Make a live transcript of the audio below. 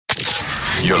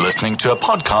You're listening to a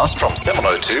podcast from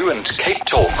 702 and Cape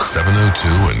Talk. 702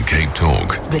 and Cape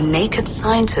Talk. The Naked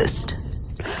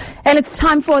Scientist. And it's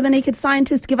time for The Naked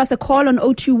Scientist. Give us a call on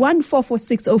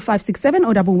 021-446-0567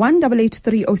 or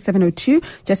 11-883-0702.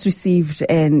 Just received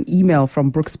an email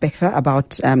from Brooks Becker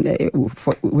about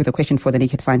with a question for The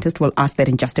Naked Scientist. We'll ask that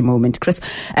in just a moment, Brooks.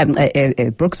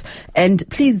 And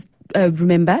please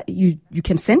remember, you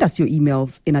can send us your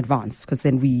emails in advance, because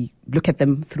then we look at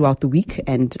them throughout the week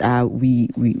and we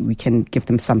can give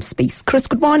them some space. Chris,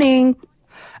 good morning.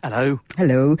 Hello.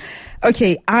 Hello.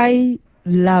 Okay, I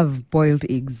love boiled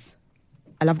eggs.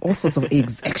 I love all sorts of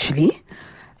eggs, actually.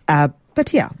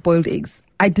 But yeah, boiled eggs.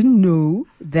 I didn't know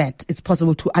that it's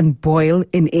possible to unboil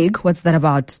an egg. What's that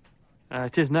about?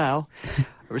 It is now.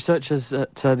 Researchers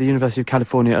at the University of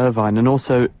California, Irvine, and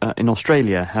also in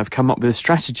Australia have come up with a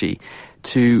strategy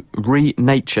to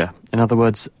renature, in other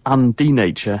words,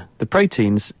 undenature the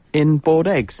proteins in boiled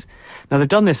eggs. Now, they've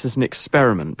done this as an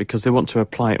experiment because they want to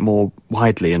apply it more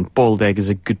widely, and boiled egg is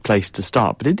a good place to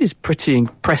start, but it is pretty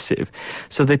impressive.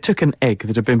 So they took an egg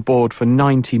that had been boiled for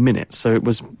 90 minutes, so it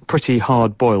was pretty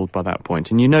hard boiled by that point.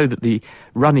 And you know that the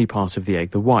runny part of the egg,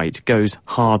 the white, goes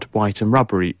hard, white and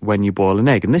rubbery when you boil an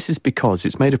egg. And this is because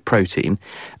it's made of protein,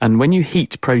 and when you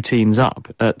heat proteins up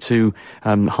to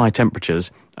high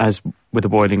temperatures, as with a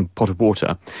boiling pot of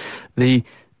water, the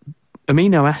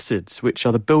amino acids, which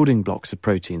are the building blocks of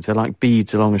proteins, they're like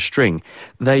beads along a string,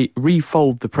 they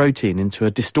refold the protein into a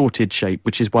distorted shape,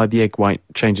 which is why the egg white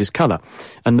changes colour.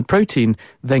 And the protein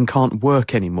then can't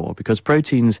work anymore, because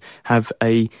proteins have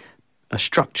a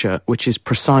structure which is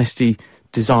precisely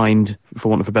designed, for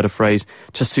want of a better phrase,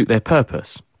 to suit their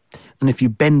purpose. And if you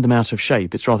bend them out of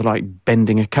shape, it's rather like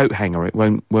bending a coat hanger. It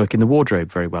won't work in the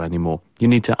wardrobe very well anymore. You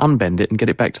need to unbend it and get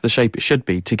it back to the shape it should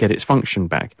be to get its function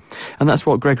back. And that's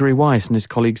what Gregory Weiss and his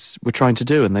colleagues were trying to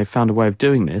do, and they found a way of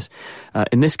doing this.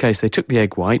 In this case, they took the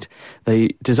egg white,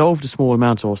 they dissolved a small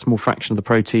amount or a small fraction of the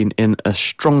protein in a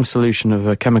strong solution of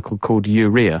a chemical called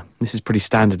urea. This is pretty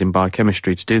standard in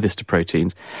biochemistry to do this to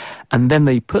proteins. And then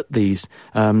they put these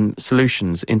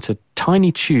solutions into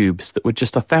tiny tubes that were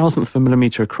just 1,000th of a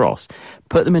millimetre across,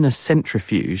 put them in a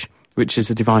centrifuge, which is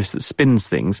a device that spins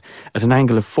things at an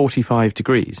angle of 45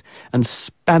 degrees, and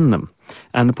span them.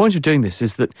 And the point of doing this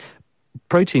is that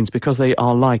proteins, because they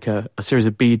are like a series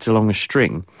of beads along a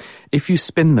string, if you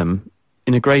spin them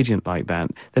in a gradient like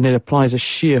that, then it applies a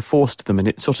shear force to them, and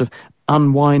it sort of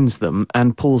unwinds them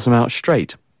and pulls them out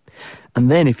straight. And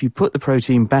then if you put the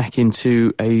protein back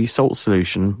into a salt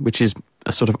solution, which is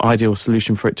a sort of ideal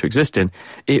solution for it to exist in,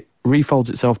 it refolds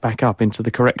itself back up into the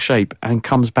correct shape and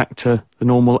comes back to the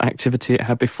normal activity it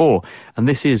had before. And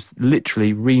this is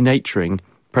literally renaturing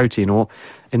protein, or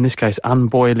in this case,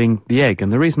 unboiling the egg.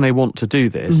 And the reason they want to do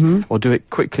this, or do it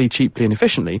quickly, cheaply and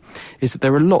efficiently, is that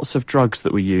there are lots of drugs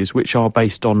that we use which are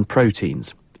based on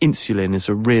proteins. Insulin is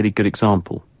a really good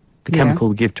example. The chemical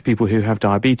we give to people who have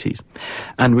diabetes.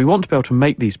 And we want to be able to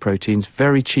make these proteins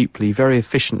very cheaply, very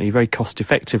efficiently, very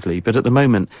cost-effectively. But at the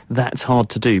moment, that's hard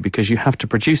to do, because you have to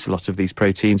produce a lot of these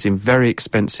proteins in very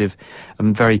expensive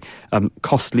and very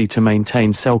costly to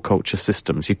maintain cell culture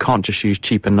systems. You can't just use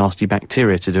cheap and nasty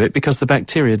bacteria to do it, because the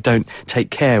bacteria don't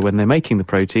take care when they're making the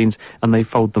proteins, and they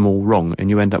fold them all wrong. And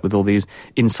you end up with all these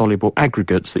insoluble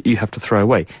aggregates that you have to throw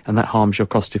away, and that harms your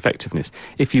cost-effectiveness.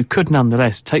 If you could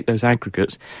nonetheless take those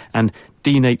aggregates and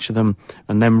denature them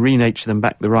and then renature them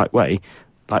back the right way,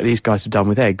 like these guys have done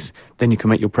with eggs, then you can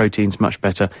make your proteins much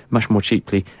better, much more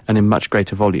cheaply, and in much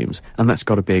greater volumes. And that's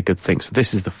got to be a good thing. So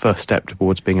this is the first step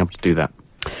towards being able to do that.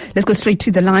 Let's go straight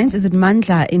to the lines. Is it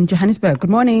Mandla in Johannesburg? Good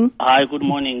morning. Hi, good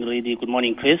morning, Rudy. Good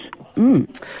morning, Chris. Yes.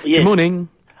 Good morning.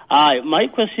 Hi, my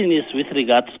question is with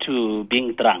regards to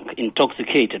being drunk,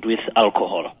 intoxicated with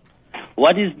alcohol.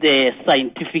 What is the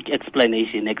scientific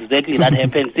explanation exactly that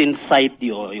happens inside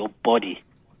your body?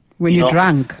 When you're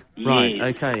drunk? Right,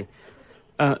 Yes. okay.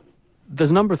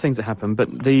 There's a number of things that happen,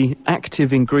 but the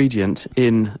active ingredient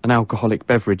in an alcoholic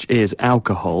beverage is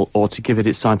alcohol, or to give it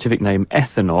its scientific name,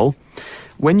 ethanol.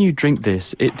 When you drink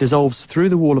this, it dissolves through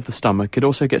the wall of the stomach. It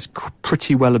also gets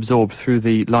pretty well absorbed through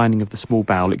the lining of the small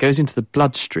bowel. It goes into the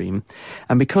bloodstream.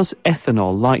 And because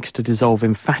ethanol likes to dissolve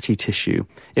in fatty tissue,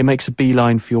 it makes a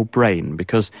beeline for your brain,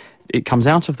 because it comes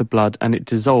out of the blood and it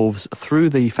dissolves through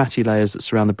the fatty layers that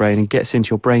surround the brain and gets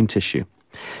into your brain tissue.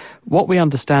 What we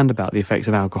understand about the effect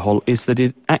of alcohol is that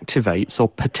it activates or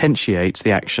potentiates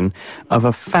the action of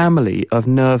a family of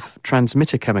nerve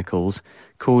transmitter chemicals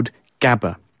called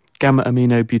GABA,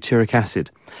 gamma-aminobutyric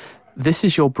acid. This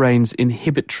is your brain's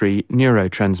inhibitory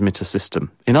neurotransmitter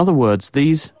system. In other words,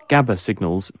 these GABA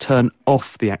signals turn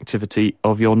off the activity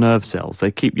of your nerve cells.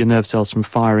 They keep your nerve cells from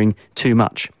firing too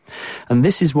much. And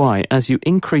this is why, as you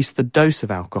increase the dose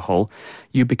of alcohol,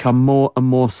 you become more and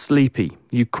more sleepy.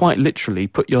 You quite literally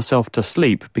put yourself to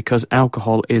sleep because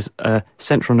alcohol is a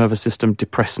central nervous system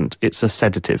depressant. It's a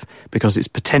sedative because it's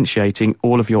potentiating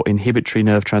all of your inhibitory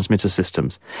nerve transmitter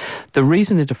systems. The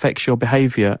reason it affects your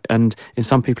behaviour, and in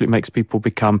some people it makes people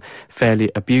become fairly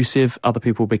abusive, other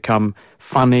people become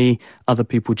funny, other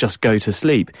people just go to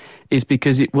sleep, is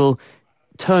because it will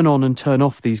turn on and turn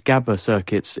off these GABA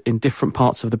circuits in different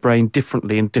parts of the brain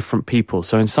differently in different people.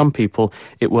 So in some people,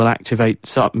 it will activate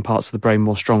certain parts of the brain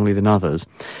more strongly than others.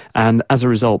 And as a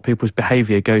result, people's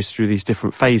behaviour goes through these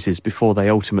different phases before they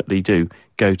ultimately do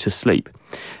go to sleep.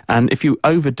 And if you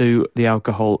overdo the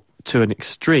alcohol to an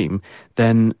extreme,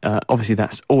 then obviously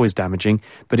that's always damaging,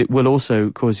 but it will also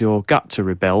cause your gut to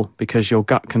rebel because your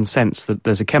gut can sense that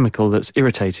there's a chemical that's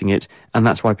irritating it, and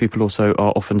that's why people also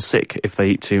are often sick if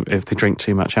they drink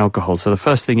too much alcohol. So the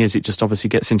first thing is it just obviously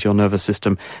gets into your nervous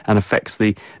system and affects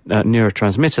the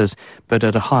neurotransmitters, but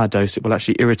at a higher dose it will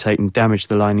actually irritate and damage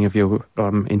the lining of your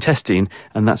intestine,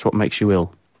 and that's what makes you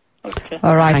ill. Okay.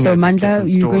 All right, so Mandla,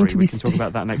 you're going to be... We can talk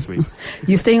about that next week.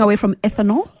 You're staying away from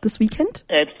ethanol this weekend?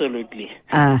 Absolutely.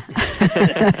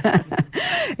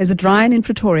 Is it Ryan in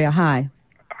Pretoria? Hi.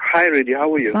 Hi, Rudy.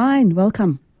 How are you? Fine,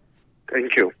 welcome.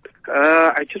 Thank you.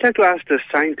 I'd just like to ask the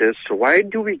scientists, why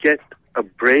do we get a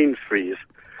brain freeze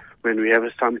when we have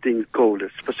something cold,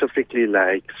 specifically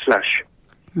like slush?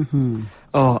 Mm-hmm.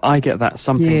 Oh, I get that.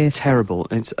 Something terrible.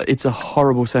 It's a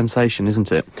horrible sensation,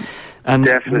 isn't it? And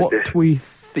Definitely.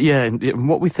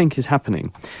 what we think is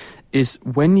happening is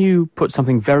when you put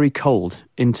something very cold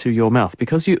into your mouth,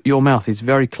 because your mouth is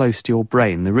very close to your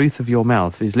brain, the roof of your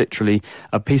mouth is literally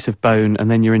a piece of bone,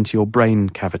 and then you're into your brain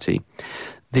cavity.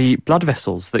 The blood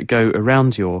vessels that go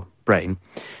around your brain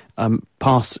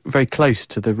pass very close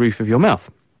to the roof of your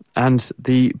mouth. And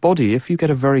the body, if you get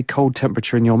a very cold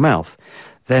temperature in your mouth,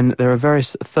 then there are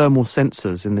various thermal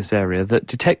sensors in this area that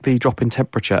detect the drop in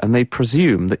temperature, and they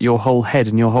presume that your whole head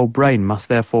and your whole brain must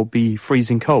therefore be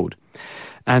freezing cold.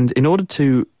 And in order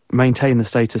to maintain the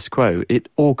status quo, it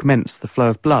augments the flow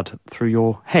of blood through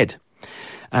your head.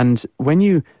 And when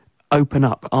you open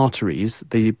up arteries,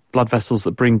 the blood vessels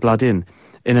that bring blood in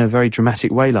a very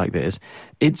dramatic way like this,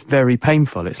 it's very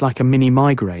painful. It's like a mini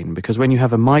migraine, because when you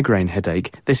have a migraine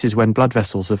headache, this is when blood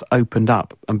vessels have opened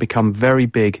up and become very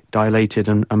big, dilated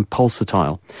and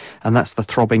pulsatile. And that's the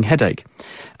throbbing headache.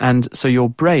 And so your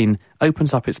brain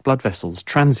opens up its blood vessels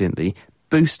transiently,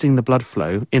 boosting the blood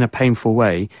flow in a painful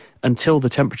way until the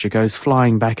temperature goes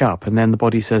flying back up, and then the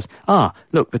body says,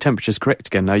 look, the temperature's correct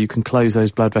again, now you can close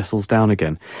those blood vessels down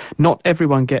again. Not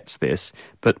everyone gets this,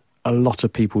 but a lot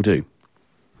of people do.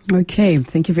 Okay,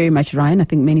 thank you very much, Ryan. I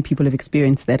think many people have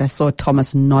experienced that. I saw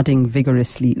Thomas nodding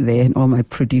vigorously there, and all my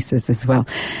producers as well.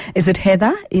 Is it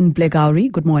Heather in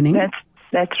Blegauri? Good morning.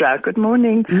 That's right. Good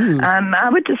morning. I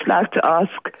would just like to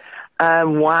ask,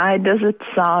 why does it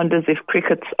sound as if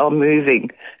crickets are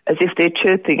moving, as if their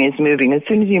chirping is moving? As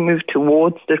soon as you move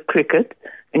towards the cricket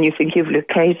and you think you've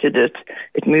located it,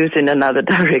 it moves in another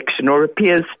direction, or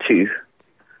appears to.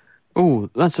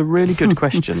 Oh, that's a really good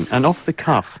question. And off the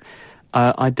cuff,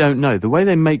 I don't know. The way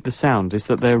they make the sound is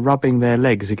that they're rubbing their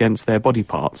legs against their body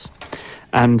parts.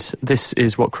 And this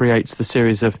is what creates the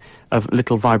series of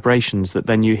little vibrations that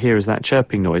then you hear as that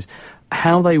chirping noise.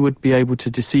 How they would be able to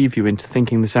deceive you into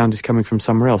thinking the sound is coming from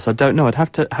somewhere else, I don't know. I'd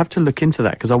have to look into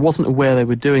that, because I wasn't aware they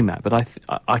were doing that. But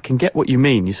I can get what you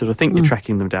mean. You sort of think you're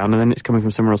tracking them down, and then it's coming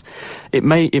from somewhere else. It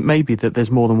may be that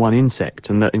there's more than one insect,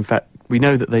 and that in fact we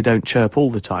know that they don't chirp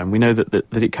all the time. We know that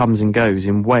it comes and goes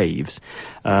in waves,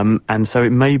 and so it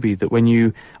may be that when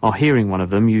you are hearing one of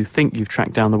them, you think you've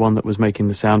tracked down the one that was making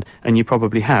the sound, and you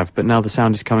probably have. But now the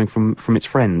sound is coming from its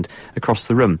friend across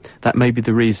the room. That may be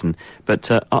the reason.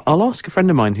 But I'll ask a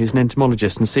friend of mine who's an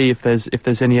entomologist and see if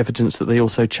there's any evidence that they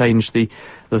also change the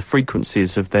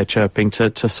frequencies of their chirping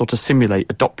to sort of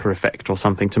simulate a Doppler effect or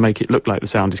something to make it look like the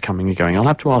sound is coming and going. I'll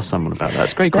have to ask someone about that.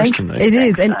 It's a great question, though. It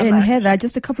is. And Heather,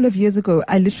 just a couple of years ago,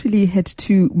 I literally had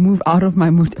to move out of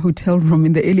my hotel room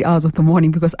in the early hours of the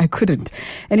morning because I couldn't.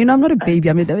 And, I'm not a baby.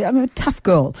 I'm a tough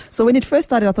girl. So when it first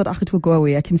started, I thought, it will go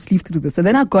away. I can sleep through this. And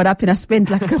then I got up and I spent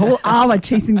like a whole hour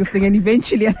chasing this thing. And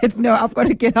eventually I said, no, I've got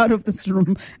to get out of this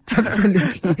room.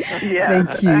 Absolutely. Yeah.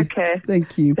 Thank you. Okay.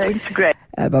 Thank you. Thanks, great.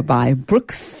 Bye-bye.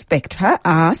 Brooks Spectre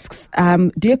asks,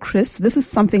 Dear Chris, this is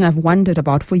something I've wondered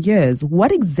about for years.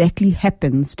 What exactly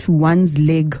happens to one's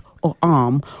leg or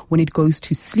arm when it goes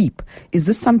to sleep? Is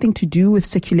this something to do with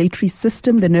circulatory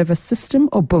system, the nervous system,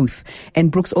 or both?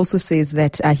 And Brooks also says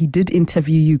that he did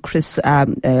interview you, Chris,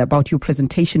 about your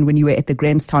presentation when you were at the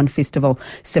Grahamstown Festival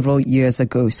several years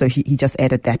ago. So he just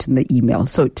added that in the email.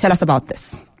 So tell us about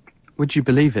this. Would you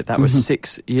believe it? That was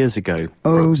 6 years ago.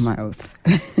 Oh, Brooks. my oath.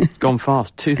 It's gone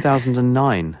fast.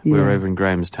 2009, we were over in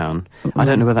Grahamstown. I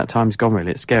don't know where that time's gone,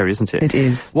 really. It's scary, isn't it? It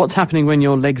is. What's happening when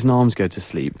your legs and arms go to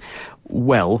sleep?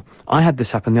 Well, I had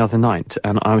this happen the other night,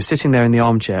 and I was sitting there in the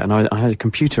armchair, and I had a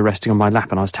computer resting on my lap,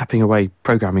 and I was tapping away,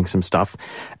 programming some stuff,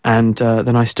 and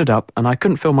then I stood up, and I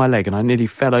couldn't feel my leg, and I nearly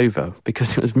fell over,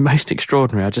 because it was most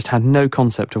extraordinary. I just had no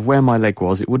concept of where my leg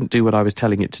was. It wouldn't do what I was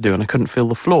telling it to do, and I couldn't feel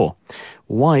the floor.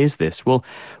 Why is this? Well,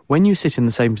 when you sit in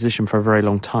the same position for a very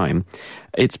long time,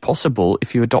 it's possible,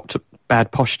 if you adopt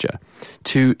bad posture,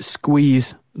 to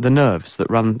squeeze the nerves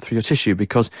that run through your tissue,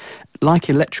 because like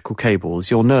electrical cables,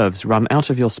 your nerves run out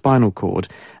of your spinal cord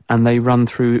and they run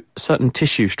through certain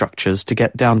tissue structures to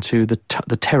get down to the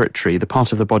territory, the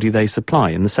part of the body they supply,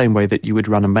 in the same way that you would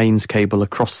run a mains cable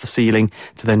across the ceiling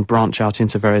to then branch out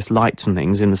into various lights and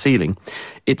things in the ceiling.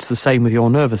 It's the same with your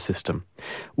nervous system.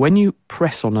 When you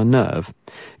press on a nerve,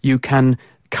 you can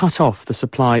cut off the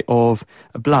supply of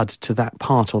blood to that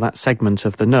part or that segment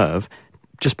of the nerve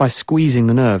just by squeezing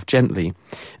the nerve gently.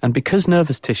 And because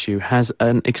nervous tissue has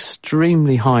an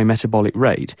extremely high metabolic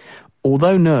rate,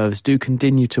 although nerves do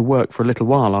continue to work for a little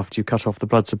while after you cut off the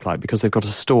blood supply because they've got a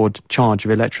stored charge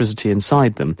of electricity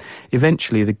inside them,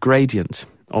 eventually the gradient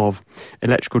of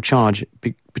electrical charge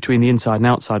between the inside and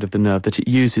outside of the nerve that it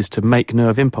uses to make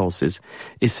nerve impulses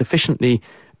is sufficiently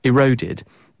eroded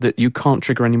that you can't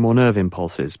trigger any more nerve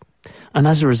impulses. And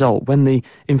as a result, when the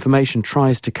information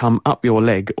tries to come up your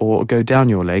leg or go down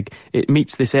your leg, it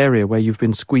meets this area where you've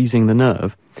been squeezing the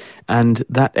nerve, and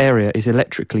that area is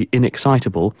electrically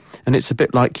inexcitable, and it's a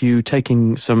bit like you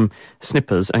taking some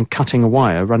snippers and cutting a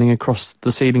wire running across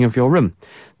the ceiling of your room.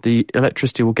 The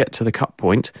electricity will get to the cut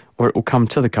point, or it will come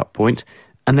to the cut point,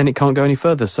 and then it can't go any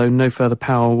further, so no further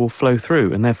power will flow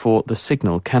through, and therefore the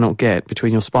signal cannot get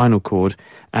between your spinal cord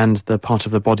and the part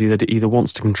of the body that it either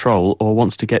wants to control or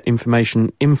wants to get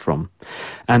information in from.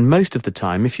 And most of the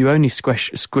time, if you only squish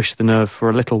the nerve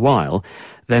for a little while,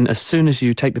 then as soon as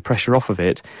you take the pressure off of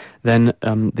it, then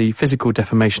the physical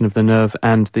deformation of the nerve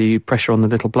and the pressure on the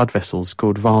little blood vessels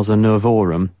called vasa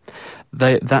nervorum,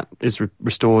 that is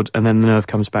restored, and then the nerve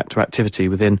comes back to activity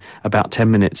within about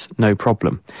 10 minutes, no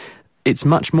problem. It's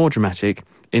much more dramatic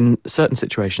in certain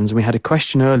situations. We had a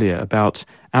question earlier about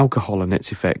alcohol and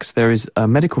its effects. There is a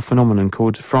medical phenomenon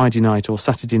called Friday night or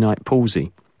Saturday night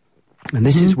palsy. And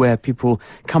this is where people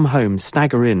come home,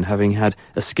 stagger in, having had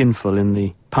a skinful in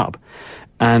the pub,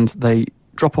 and they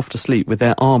drop off to sleep with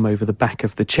their arm over the back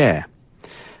of the chair.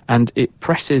 And it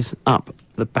presses up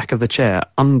the back of the chair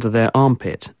under their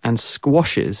armpit and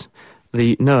squashes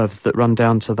the nerves that run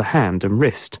down to the hand and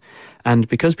wrist. And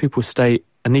because people stay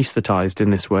anaesthetised in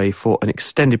this way for an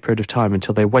extended period of time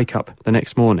until they wake up the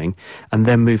next morning and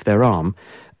then move their arm,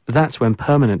 that's when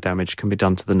permanent damage can be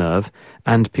done to the nerve,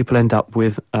 and people end up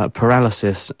with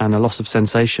paralysis and a loss of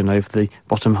sensation over the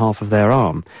bottom half of their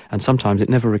arm, and sometimes it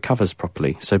never recovers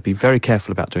properly, so be very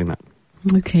careful about doing that.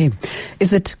 Okay.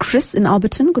 Is it Chris in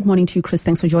Alberton? Good morning to you, Chris.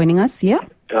 Thanks for joining us. Yeah?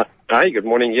 Hi, good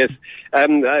morning. Yes.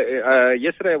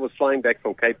 Yesterday I was flying back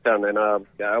from Cape Town, and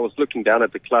I was looking down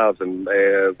at the clouds and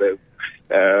the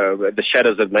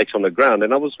shadows it makes on the ground,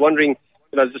 and I was wondering,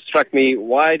 it just struck me,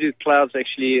 why do clouds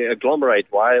actually agglomerate?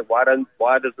 Why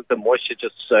doesn't the moisture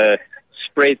just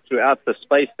spread throughout the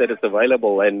space that is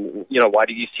available? And why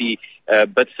do you see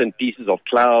bits and pieces of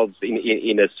clouds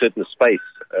in a certain space?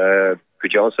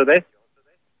 Could you answer that?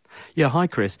 Yeah, hi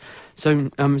Chris. So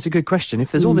it's a good question.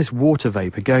 If there's all this water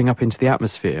vapour going up into the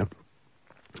atmosphere,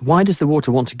 why does the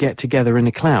water want to get together in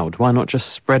a cloud? Why not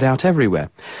just spread out everywhere?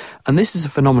 And this is a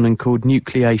phenomenon called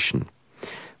nucleation.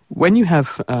 When you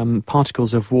have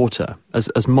particles of water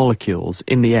as molecules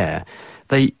in the air,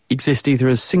 they exist either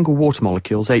as single water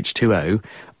molecules, H2O,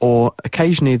 or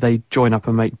occasionally they join up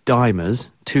and make dimers,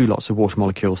 2 lots of water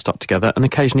molecules stuck together, and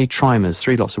occasionally trimers,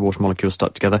 3 lots of water molecules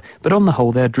stuck together, but on the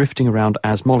whole they're drifting around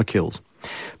as molecules.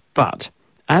 But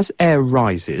as air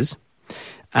rises,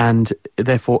 and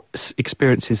therefore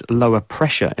experiences lower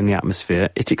pressure in the atmosphere,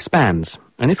 it expands.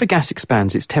 And if a gas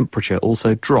expands, its temperature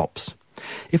also drops.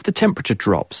 If the temperature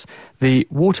drops, the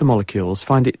water molecules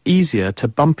find it easier to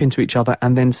bump into each other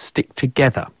and then stick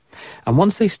together. And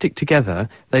once they stick together,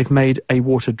 they've made a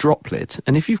water droplet.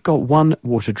 And if you've got one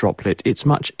water droplet, it's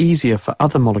much easier for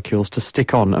other molecules to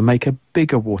stick on and make a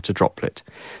bigger water droplet.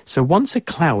 So once a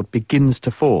cloud begins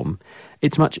to form,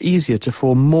 it's much easier to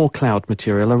form more cloud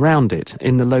material around it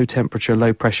in the low temperature,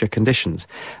 low pressure conditions.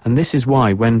 And this is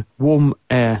why when warm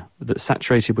air that's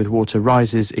saturated with water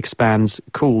rises, expands,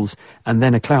 cools, and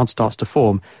then a cloud starts to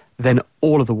form, then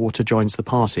all of the water joins the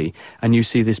party, and you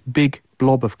see this big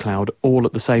blob of cloud all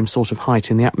at the same sort of height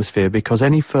in the atmosphere, because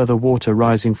any further water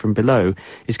rising from below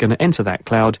is going to enter that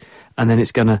cloud, and then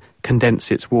it's going to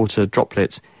condense its water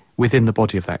droplets within the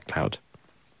body of that cloud.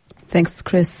 Thanks,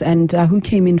 Chris. And who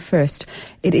came in first?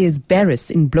 It is Barris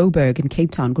in Blouberg in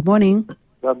Cape Town. Good morning.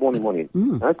 Morning.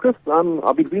 Chris,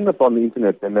 I've been reading up on the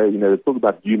internet, and they talk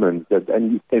about humans that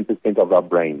only use 10% of our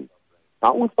brain. I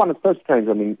always find it so strange.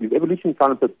 I mean, is evolution trying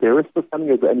to prepare us for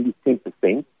something that only use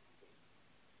 10%?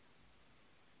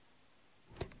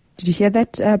 Did you hear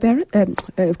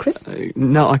that, Chris?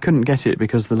 No, I couldn't get it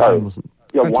because the line wasn't.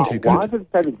 Yeah, why does it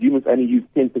say that humans only use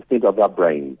 10% of our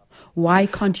brains? Why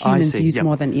can't humans use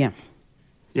more than...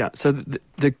 Yeah, so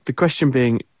the question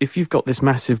being, if you've got this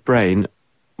massive brain,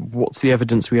 what's the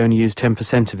evidence we only use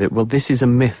 10% of it? Well, this is a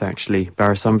myth, actually,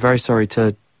 Barris. I'm very sorry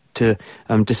to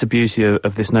disabuse you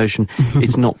of this notion.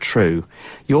 It's not true.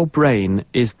 Your brain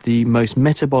is the most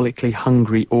metabolically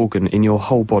hungry organ in your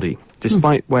whole body.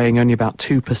 Despite weighing only about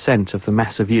 2% of the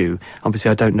mass of you, obviously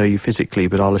I don't know you physically,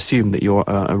 but I'll assume that you're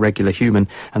a regular human,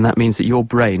 and that means that your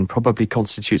brain probably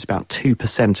constitutes about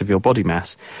 2% of your body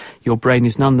mass. Your brain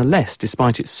is nonetheless,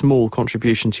 despite its small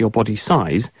contribution to your body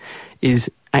size, is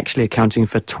actually accounting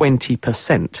for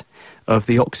 20% of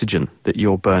the oxygen that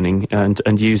you're burning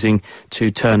and using to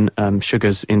turn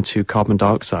sugars into carbon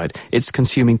dioxide. It's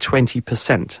consuming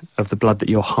 20% of the blood that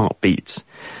your heart beats.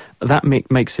 That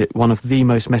makes it one of the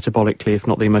most metabolically, if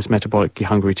not the most metabolically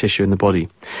hungry tissue in the body.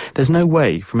 There's no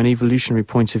way, from an evolutionary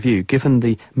point of view, given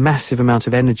the massive amount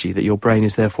of energy that your brain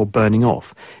is therefore burning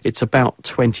off, it's about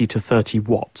 20 to 30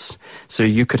 watts. So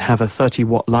you could have a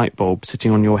 30-watt light bulb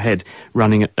sitting on your head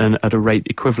running at a rate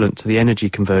equivalent to the energy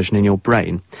conversion in your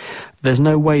brain. There's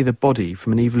no way the body,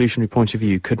 from an evolutionary point of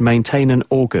view, could maintain an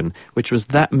organ which was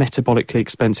that metabolically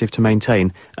expensive to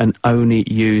maintain and only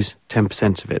use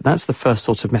 10% of it. That's the first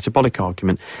sort of metabolic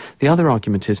argument. The other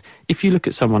argument is, if you look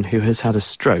at someone who has had a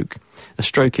stroke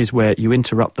is where you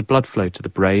interrupt the blood flow to the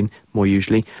brain, more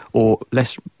usually, or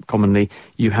less commonly,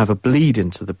 you have a bleed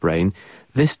into the brain.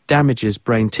 This damages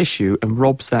brain tissue and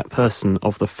robs that person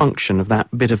of the function of that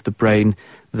bit of the brain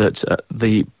that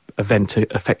the event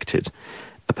affected.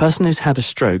 A person who's had a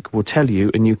stroke will tell you,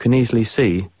 and you can easily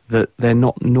see, that they're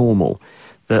not normal,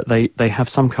 that they have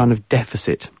some kind of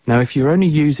deficit. Now, if you're only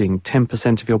using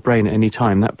 10% of your brain at any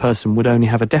time, that person would only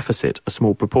have a deficit a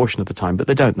small proportion of the time, but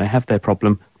they don't. They have their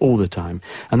problem all the time.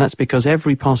 And that's because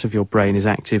every part of your brain is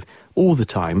active all the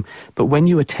time, but when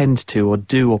you attend to or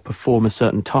do or perform a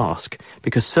certain task,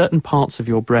 because certain parts of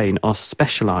your brain are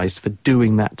specialised for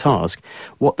doing that task,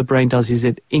 what the brain does is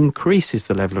it increases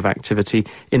the level of activity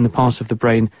in the part of the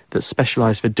brain that's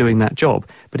specialised for doing that job.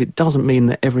 But it doesn't mean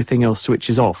that everything else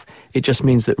switches off. It just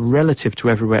means that relative to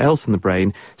everywhere else in the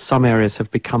brain, some areas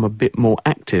have become a bit more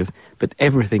active, but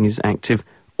everything is active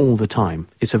all the time.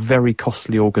 It's a very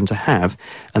costly organ to have,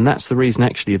 and that's the reason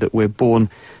actually that we're born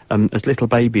as little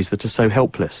babies that are so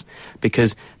helpless,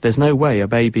 because there's no way a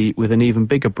baby with an even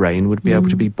bigger brain would be able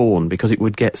to be born, because it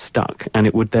would get stuck and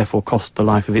it would therefore cost the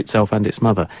life of itself and its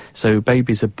mother. So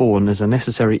babies are born as a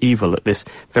necessary evil at this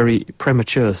very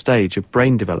premature stage of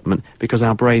brain development, because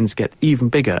our brains get even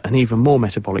bigger and even more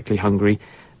metabolically hungry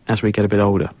as we get a bit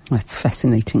older. That's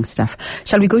fascinating stuff.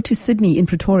 Shall we go to Sydney in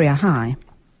Pretoria? Hi.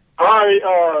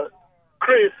 Hi,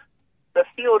 Chris. The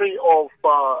theory of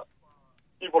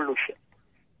evolution,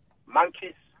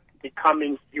 monkeys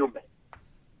becoming human.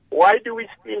 Why do we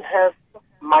still have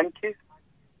monkeys,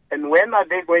 and when are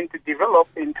they going to develop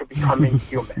into becoming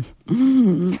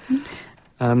human?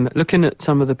 Looking at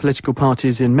some of the political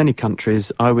parties in many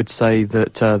countries, I would say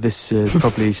that this is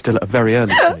probably still at a very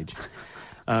early stage.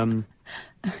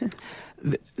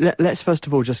 Let's first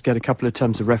of all just get a couple of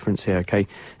terms of reference here, okay?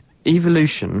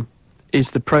 Evolution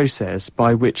is the process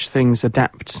by which things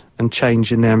adapt and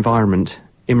change in their environment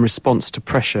in response to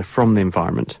pressure from the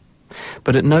environment.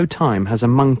 But at no time has a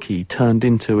monkey turned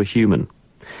into a human.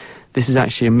 This is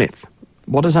actually a myth.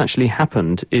 What has actually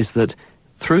happened is that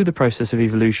through the process of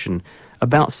evolution,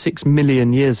 about 6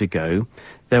 million years ago,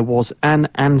 there was an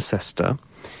ancestor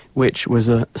which was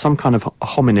some kind of a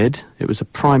hominid. It was a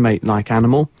primate-like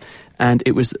animal, and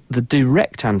it was the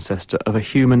direct ancestor of a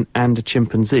human and a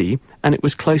chimpanzee, and it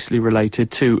was closely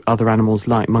related to other animals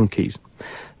like monkeys.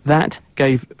 That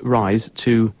gave rise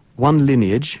to one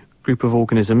lineage, group of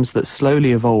organisms that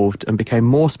slowly evolved and became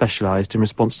more specialised in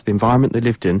response to the environment they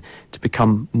lived in to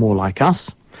become more like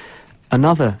us.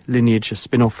 Another lineage, a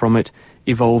spin-off from it,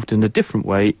 evolved in a different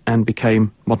way and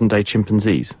became modern-day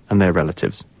chimpanzees and their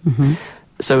relatives.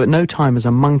 So at no time has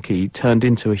a monkey turned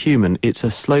into a human. It's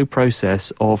a slow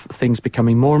process of things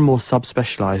becoming more and more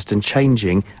subspecialised and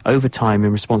changing over time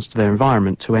in response to their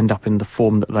environment to end up in the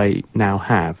form that they now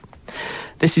have.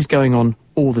 This is going on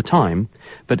all the time,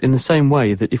 but in the same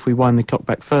way that if we wind the clock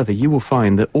back further, you will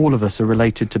find that all of us are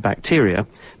related to bacteria,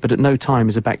 but at no time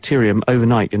is a bacterium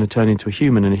overnight going to turn into a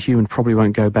human, and a human probably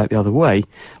won't go back the other way,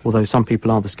 although some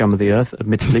people are the scum of the earth,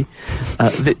 admittedly.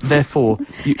 Therefore,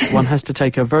 one has to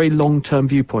take a very long-term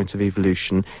viewpoint of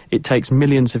evolution. It takes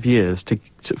millions of years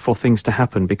for things to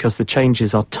happen because the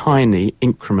changes are tiny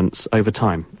increments over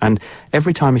time. And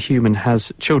every time a human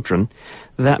has children,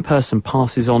 that person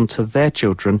passes on to their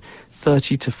children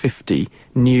 30 to 50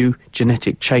 new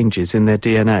genetic changes in their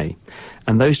DNA.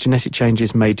 And those genetic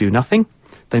changes may do nothing,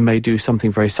 they may do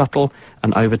something very subtle,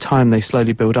 and over time they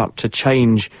slowly build up to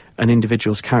change an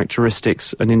individual's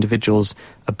characteristics, an individual's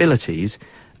abilities.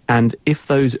 And if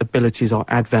those abilities are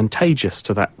advantageous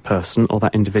to that person or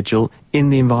that individual in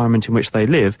the environment in which they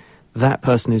live, that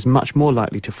person is much more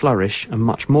likely to flourish and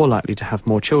much more likely to have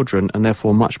more children, and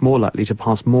therefore much more likely to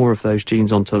pass more of those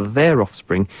genes on to their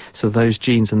offspring, so those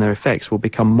genes and their effects will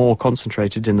become more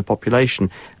concentrated in the population,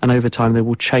 and over time they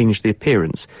will change the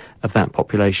appearance of that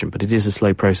population. But it is a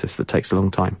slow process that takes a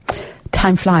long time.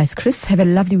 Time flies. Chris, have a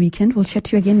lovely weekend. We'll chat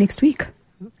to you again next week.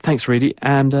 Thanks, Reedy,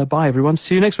 and bye everyone.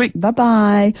 See you next week.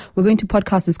 Bye-bye. We're going to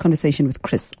podcast this conversation with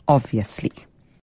Chris, obviously.